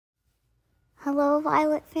Hello,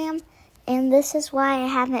 Violet fam, and this is why I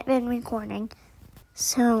haven't been recording.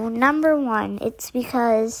 So, number one, it's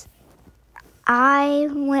because I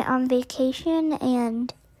went on vacation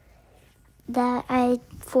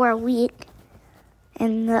for a week,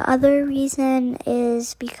 and the other reason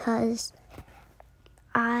is because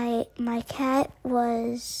my cat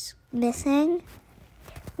was missing.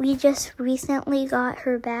 We just recently got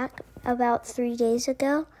her back about 3 days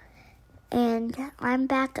ago. And I'm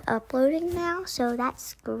back uploading now, so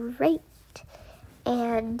that's great.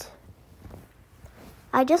 And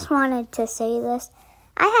I just wanted to say this.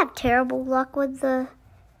 I have terrible luck with the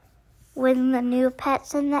new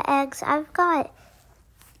pets and the eggs. I've got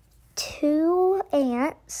 2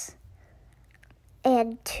 ants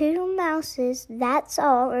and 2 mouses. That's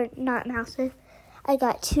all, or not mouses. I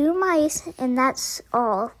got 2 mice, and that's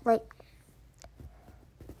all.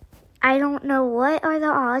 I don't know what are the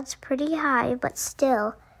odds, pretty high, but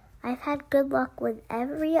still, I've had good luck with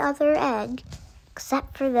every other egg,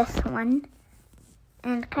 except for this one,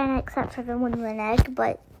 and kind of except for the woodland egg,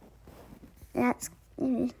 but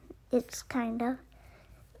it's kind of,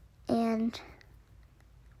 and,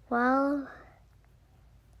 well,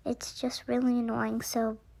 it's just really annoying,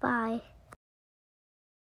 so bye.